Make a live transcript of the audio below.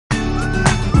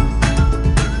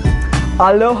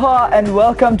Aloha and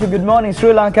welcome to Good Morning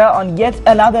Sri Lanka on yet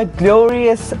another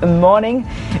glorious morning.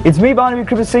 It's me, Barnaby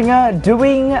Kripasinger,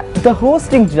 doing the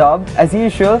hosting job as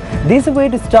usual. This is a way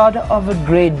to start off a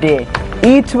great day.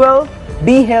 Eat well,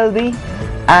 be healthy,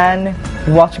 and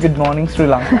watch Good Morning Sri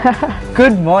Lanka.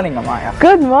 Good morning, Amaya.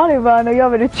 Good morning, Vanu.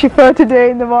 You're very chipper today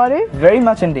in the morning. Very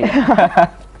much indeed.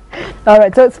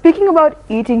 Alright, so speaking about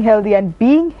eating healthy and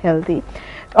being healthy,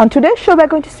 on today's show we're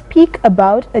going to speak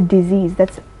about a disease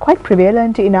that's quite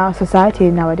prevalent in our society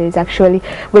nowadays actually,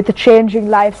 with the changing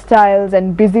lifestyles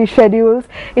and busy schedules.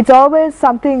 It's always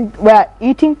something where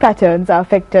eating patterns are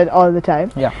affected all the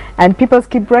time. Yeah. And people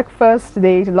skip breakfast,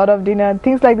 they eat a lot of dinner, and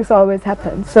things like this always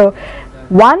happen. So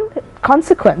one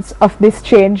consequence of this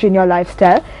change in your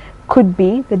lifestyle could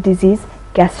be the disease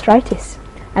gastritis.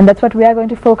 And that's what we are going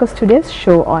to focus today's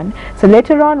show on. So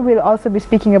later on we'll also be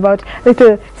speaking about a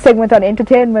little segment on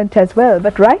entertainment as well.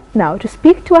 But right now, to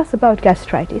speak to us about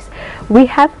gastritis, we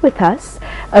have with us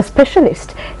a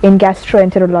specialist in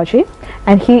gastroenterology,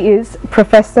 and he is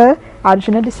Professor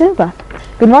Arjuna De Silva.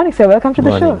 Good morning, sir. Welcome to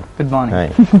the show. Good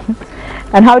morning. Hi.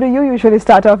 And how do you usually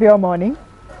start off your morning?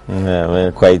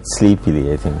 Well, quite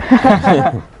sleepily, I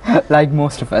think. Like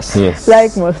most of us. Yes.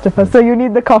 Like most of us. So you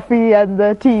need the coffee and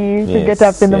the tea to get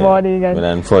up in the morning. And but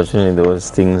unfortunately,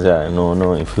 those things are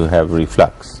no if you have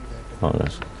reflux.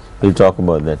 We'll talk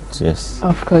about that, yes.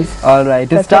 of course. Alright,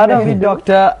 to That's start what off we with, do.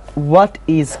 doctor, what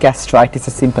is gastritis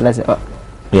as simple as ever?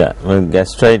 Yeah, well,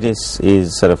 gastritis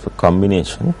is sort of a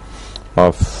combination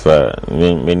of,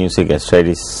 when you say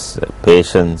gastritis,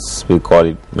 patients will call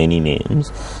it many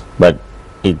names, but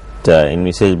it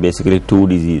envisages basically two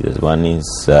diseases. One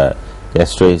is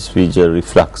gastroesophageal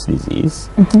reflux disease,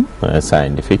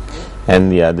 scientific,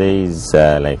 and the other is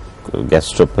like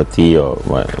gastropathy, or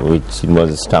which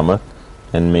involves the stomach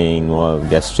and may involve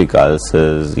gastric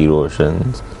ulcers,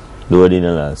 erosions,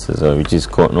 duodenal ulcers, or which is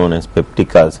known as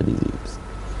peptic ulcer disease.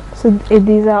 So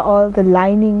these are all the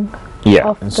lining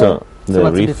of the... So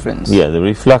what's the difference? Yeah, the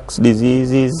reflux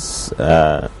disease is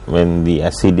when the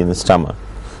acid in the stomach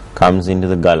comes into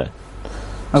the gullet.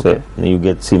 Okay. So you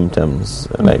get symptoms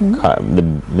like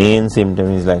the main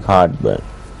symptom is like heartburn,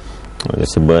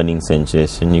 just a burning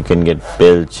sensation. You can get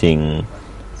belching,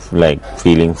 like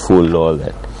feeling full, all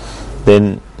that.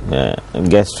 Then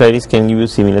gastritis can give you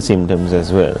similar symptoms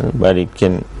as well, but it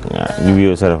can give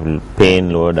you sort of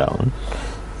pain lower down.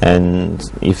 And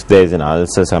if there is an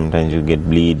ulcer, sometimes you get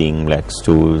bleeding, black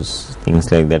stools,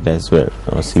 things like that as well,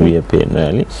 or severe pain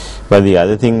really. But the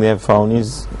other thing they have found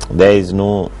is there is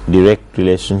no direct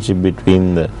relationship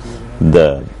between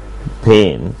the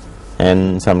pain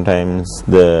and sometimes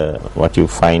what you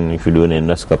find if you do an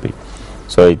endoscopy.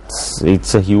 So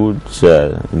it's a huge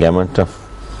gamut of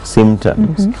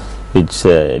symptoms which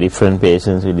different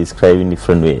patients will describe in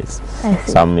different ways.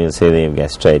 Some will say they have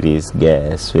gastritis,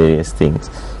 gas, various things.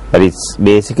 But it's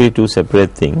basically two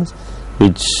separate things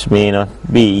which may not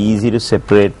be easy to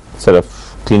separate sort of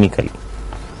clinically.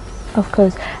 Of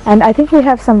course. And I think we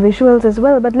have some visuals as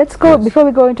well, but let's go, before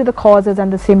we go into the causes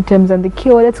and the symptoms and the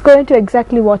cure, let's go into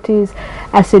exactly what is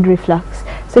acid reflux.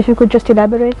 So if you could just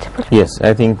elaborate, Professor. Yes,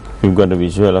 I think we've got a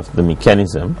visual of the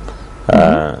mechanism.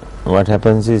 What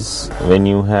happens is when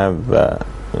you have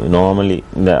normally,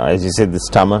 as you said, the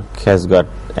stomach has got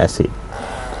acid,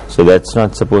 so that's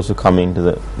not supposed to come into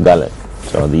the gullet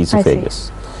or the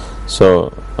esophagus.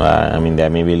 So I mean, there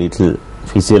may be a little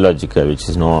physiological, which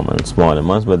is normal, small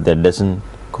amounts, but that doesn't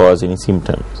cause any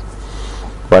symptoms.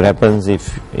 What happens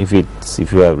if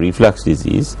you have reflux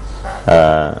disease?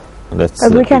 That's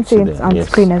we can see it on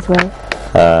screen as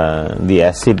well. The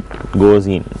acid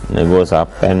goes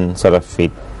up, and sort of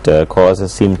it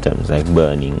causes symptoms like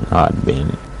burning,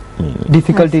 heartburn.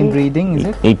 Difficulty in breathing, is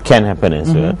it? It can happen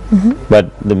as well.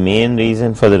 But the main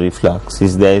reason for the reflux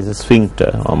is there is a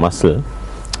sphincter or muscle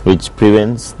which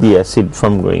prevents the acid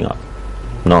from going up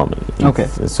normally. Okay.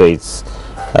 So it's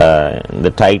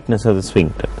the tightness of the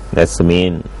sphincter. That's the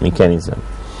main mechanism.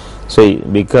 So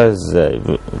because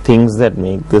things that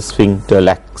make the sphincter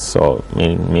lax or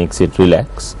makes it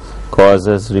relax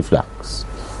causes reflux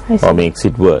or makes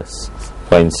it worse.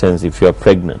 For instance, if you are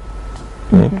pregnant,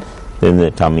 then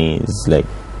the tummy is like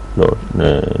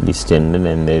distended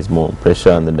and there is more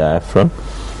pressure on the diaphragm,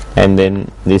 and then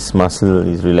this muscle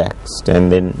is relaxed, and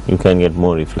then you can get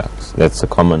more reflux. That's a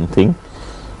common thing.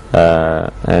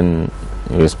 And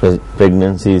because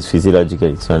pregnancy is physiological,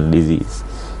 it's not a disease.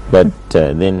 But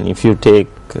then if you take,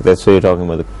 that's why you're talking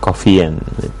about the coffee and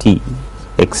the tea,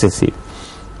 excessive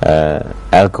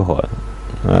alcohol,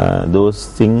 those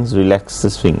things relax the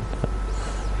sphincter.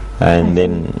 and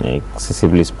then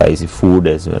excessively spicy food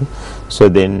as well. So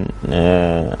then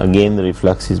again the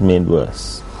reflux is made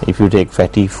worse. If you take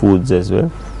fatty foods as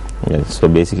well, so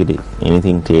basically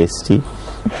anything tasty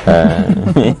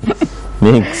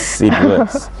makes it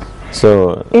worse.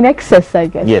 So in excess, I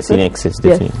guess. yes, in excess,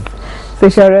 definitely. Yes. So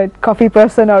if you're a coffee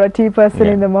person or a tea person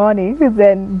in the morning,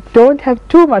 then don't have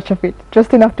too much of it,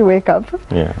 just enough to wake up.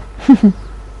 Yeah.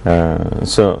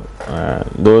 So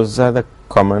those are the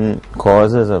common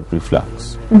causes of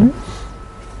reflux.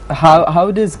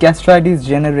 How does gastritis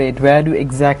generate? Where do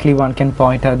exactly one can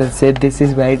point out and say this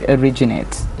is where it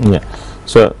originates? Yeah.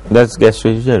 So that's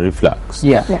gastritis or reflux.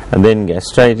 Yeah. And then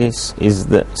gastritis is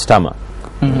the stomach.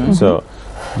 So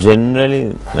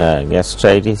generally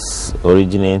gastritis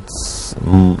originates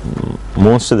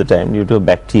most of the time due to a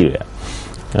bacteria.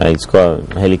 It's called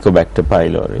Helicobacter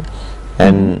pylori,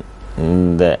 and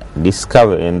the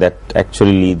discovery, and that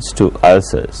actually leads to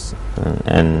ulcers,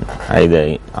 and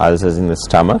either ulcers in the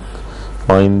stomach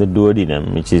or in the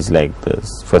duodenum, which is like the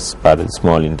first part of the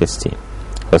small intestine,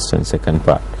 first and second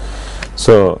part.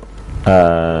 So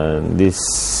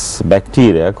this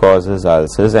bacteria causes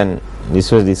ulcers, and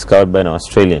this was discovered by an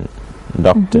Australian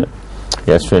doctor,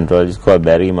 gastroenterologist called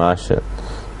Barry Marshall,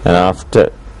 and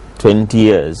after 20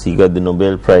 years he got the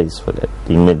Nobel Prize for that,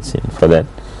 in medicine, for that.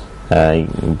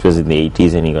 It was in the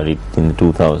 80s and he got it in the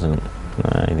 2000,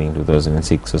 I think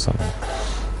 2006 or something.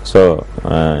 So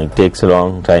it takes a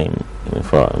long time,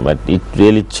 but it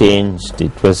really changed.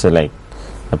 It was like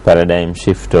a paradigm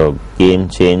shift or game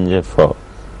changer for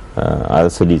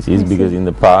ulcer disease, because in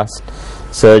the past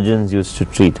surgeons used to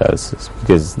treat ulcers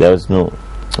because there was no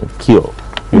cure.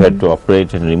 You had to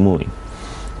operate and remove it.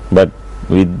 But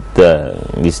with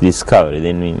this discovery,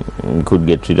 then we could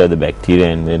get rid of the bacteria,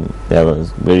 and then there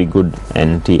was very good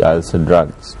anti-ulcer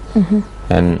drugs.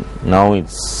 And now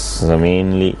it's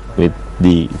mainly with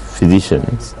the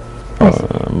physicians,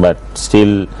 but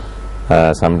still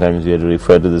sometimes we have to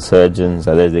refer to the surgeons,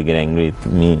 otherwise they get angry with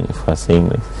me for saying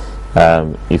this.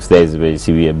 If there is a very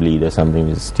severe bleed or something,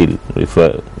 we still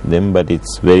refer them, but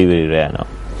it's very, very rare now.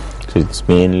 So it's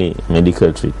mainly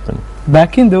medical treatment.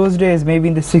 Back in those days, maybe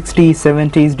in the 60s,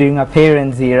 70s, during our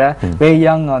parents' era, very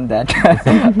young on that,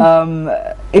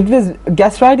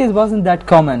 gastritis wasn't that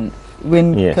common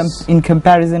when in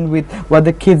comparison with what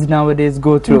the kids nowadays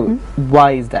go through.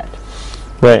 Why is that?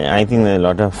 Well, I think there are a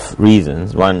lot of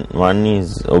reasons. One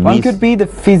is obesity. One could be the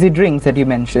fizzy drinks that you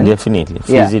mentioned. Definitely.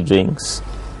 Fizzy drinks,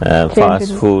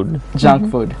 fast food, junk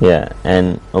food. Yeah,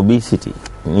 and obesity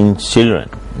in children,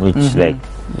 which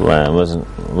was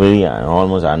very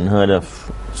almost unheard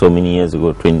of so many years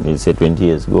ago, 20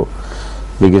 years ago,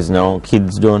 because now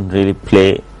kids don't really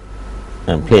play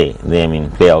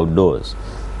outdoors.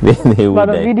 They would a lot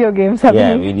of video games happening.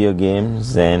 Yeah, video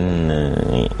games, and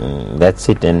that's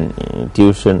it, and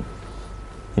tuition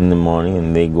in the morning,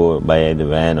 and they go by either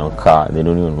van or car. They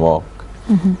don't even walk.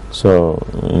 So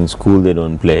in school they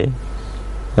don't play,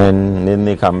 and then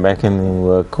they come back and they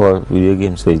work or video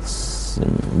games. So it's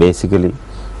basically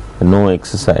no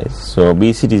exercise. So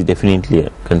obesity is definitely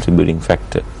a contributing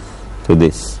factor to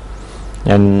this,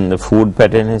 and the food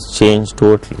pattern has changed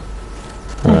totally.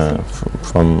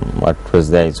 From what was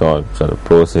there, it's all sort of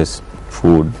processed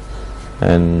food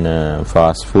and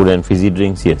fast food and fizzy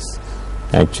drinks. Yes,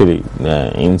 actually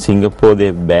in Singapore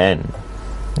they've banned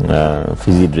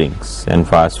fizzy drinks and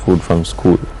fast food from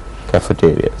school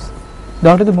cafeterias.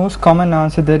 Doctor, the most common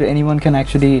answer that anyone can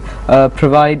actually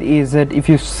provide is that if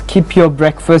you skip your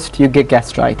breakfast, you get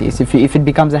gastritis, if it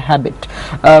becomes a habit.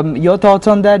 Your thoughts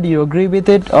on that? Do you agree with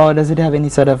it, or does it have any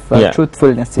sort of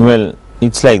truthfulness in it? Well,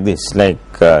 it's like this, there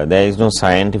is no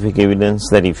scientific evidence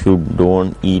that if you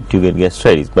don't eat you get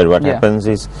gastritis, but what happens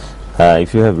is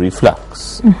if you have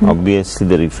reflux, obviously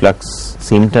the reflux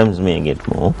symptoms may get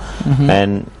more,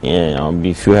 and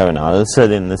if you have an ulcer,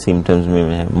 then the symptoms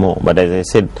may have more. But as I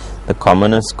said, the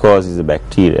commonest cause is the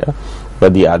bacteria,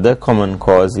 but the other common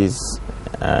cause is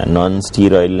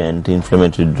non-steroidal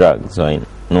anti-inflammatory drugs, or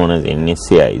known as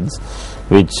NSAIDs,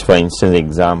 which, for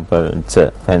instance, it's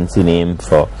a fancy name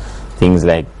for things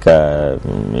like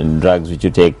drugs which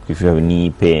you take if you have knee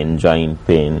pain, joint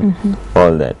pain,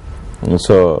 all that.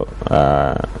 So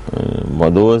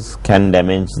those can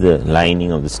damage the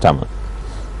lining of the stomach,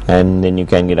 and then you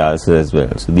can get ulcers as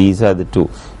well. So these are the two.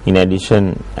 In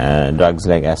addition, drugs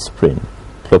like aspirin,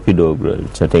 clopidogrel,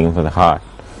 which are taken for the heart,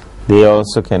 they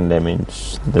also can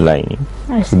damage the lining.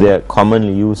 So they are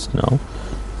commonly used now.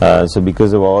 So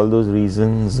because of all those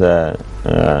reasons,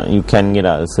 you can get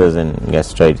ulcers and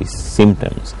gastritis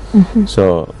symptoms.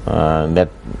 So that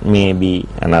may be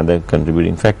another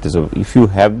contributing factor. So if you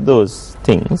have those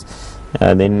things,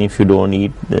 then if you don't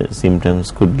eat, the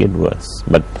symptoms could get worse.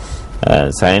 But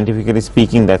scientifically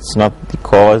speaking, that's not the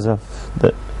cause of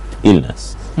the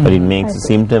illness, but it makes the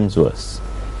symptoms worse.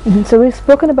 So we've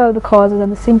spoken about the causes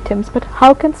and the symptoms, but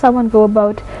how can someone go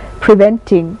about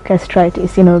preventing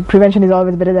gastritis? You know, prevention is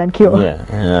always better than cure.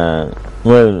 Yeah.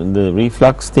 Well, the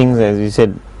reflux things, as you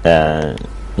said,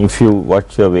 if you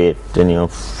watch your weight and your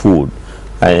food,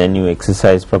 and then you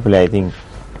exercise properly, I think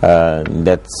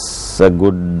that's a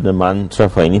good mantra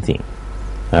for anything.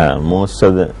 Most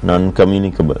of the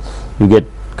non-communicable, you get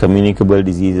communicable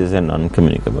diseases and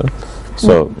non-communicable.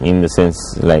 So, in the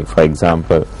sense, like for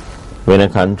example, when a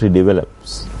country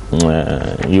develops,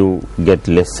 you get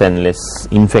less and less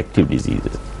infective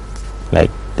diseases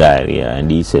like diarrhea and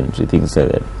dysentery, things like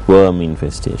that, worm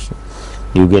infestation.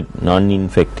 You get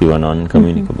non-infective or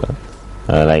non-communicable,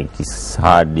 like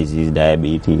heart disease,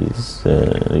 diabetes,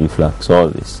 reflux, all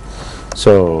this.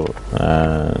 So,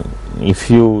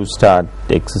 if you start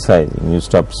exercising, you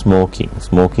stop smoking.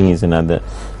 Smoking is another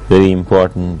very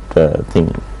important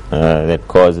thing that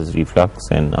causes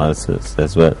reflux and ulcers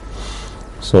as well.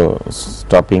 So,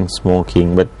 stopping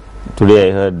smoking. But today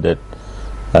I heard that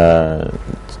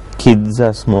kids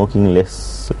are smoking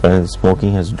less.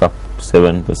 Smoking has dropped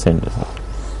 7% or so.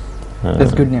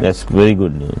 That's good news. That's very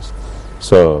good news.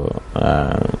 So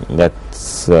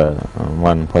that's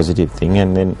one positive thing.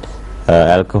 And then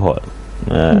alcohol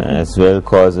as well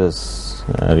causes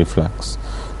reflux.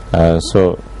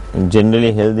 So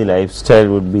generally healthy lifestyle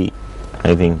would be,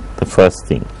 I think, the first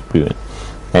thing to prevent.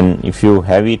 And if you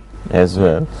have it as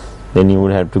well, then you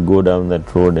would have to go down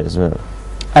that road as well.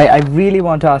 I really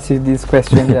want to ask you these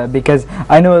questions because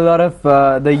I know a lot of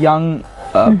the young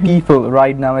people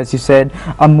right now, as you said,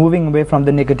 are moving away from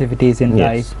the negativities in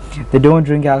life. They don't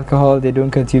drink alcohol, they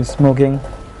don't consume smoking,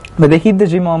 but they hit the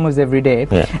gym almost every day,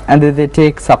 and then they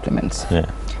take supplements.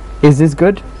 Is this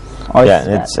good? Or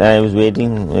that's, I was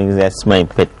waiting, that's my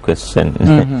pet question.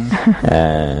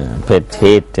 Pet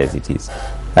hate as it is.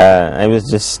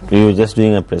 We were just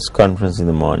doing a press conference in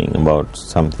the morning about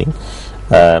something,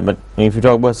 but if you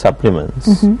talk about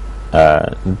supplements,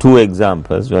 two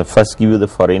examples. We'll first give you the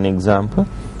foreign example,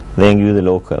 then give you the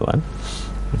local one.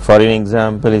 The foreign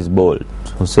example is Bolt.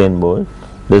 Usain Bolt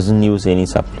doesn't use any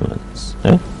supplements.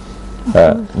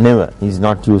 Never. He's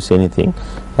not used anything.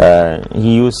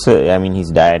 He used,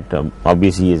 his diet,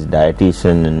 obviously he is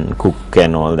dietitian and cook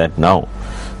and all that now,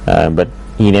 but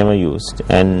he never used.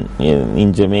 And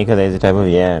in Jamaica there is a type of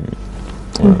yam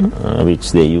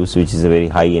which they use, which is a very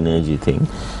high energy thing,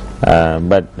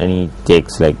 but then he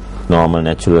takes like normal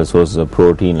natural sources of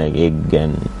protein like egg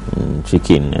and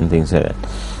chicken and things like that.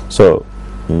 So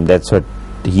that's what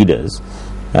he does.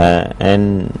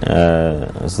 And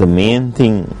the main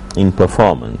thing in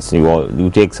performance,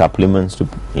 you take supplements to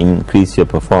increase your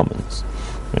performance,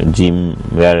 gym,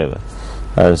 wherever.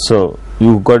 So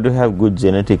you've got to have good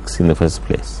genetics in the first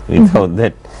place. Without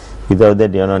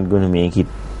that you're not going to make it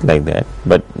like that.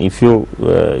 But if you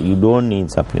don't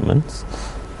need supplements.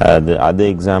 The other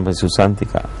example is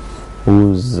Susantika,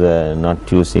 who's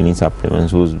not used any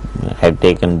supplements, who's had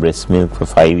taken breast milk for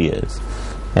 5 years,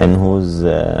 and who's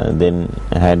then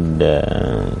had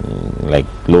like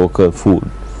local food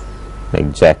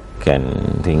like jack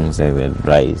and things like that,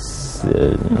 rice,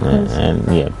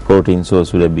 and protein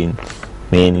source would have been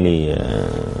mainly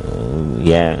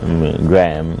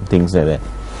gram, things like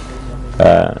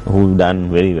that, who've done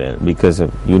very well because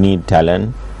of, you need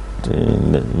talent,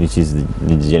 which is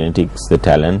the genetics, the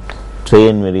talent,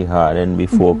 train very hard and be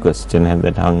focused and have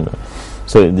that hunger.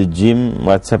 So in the gym,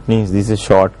 what's happening is this is a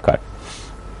shortcut.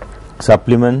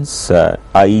 Supplements are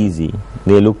easy,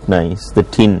 they look nice, the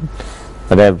tin.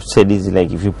 What I've said is,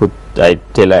 like, if you put, I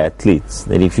tell our athletes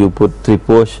that if you put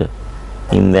Triposha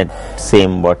in that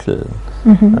same bottle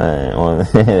or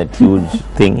that huge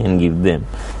thing and give them,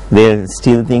 they'll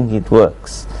still think it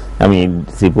works. I mean,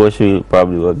 Triposha will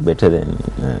probably work better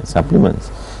than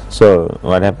supplements. So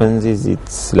what happens is,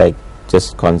 it's like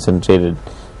just concentrated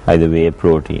either whey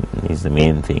protein is the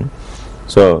main thing.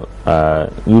 So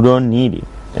you don't need it.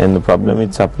 And the problem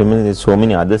with supplements, there's so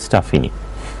many other stuff in it.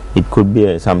 It could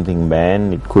be something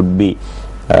banned, it could be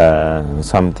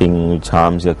something which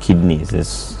harms your kidneys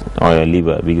or your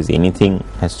liver, because anything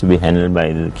has to be handled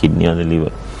by the kidney or the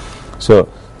liver. So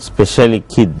especially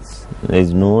kids, there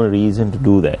is no reason to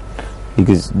do that,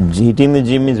 because hitting the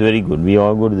gym is very good. We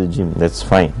all go to the gym, that's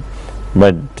fine,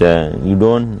 but you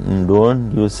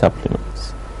don't use supplements.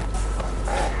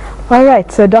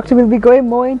 Alright, so doctor will be going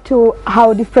more into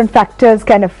how different factors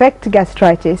can affect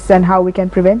gastritis and how we can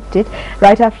prevent it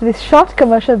right after this short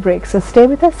commercial break. So stay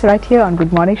with us right here on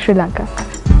Good Morning Sri Lanka.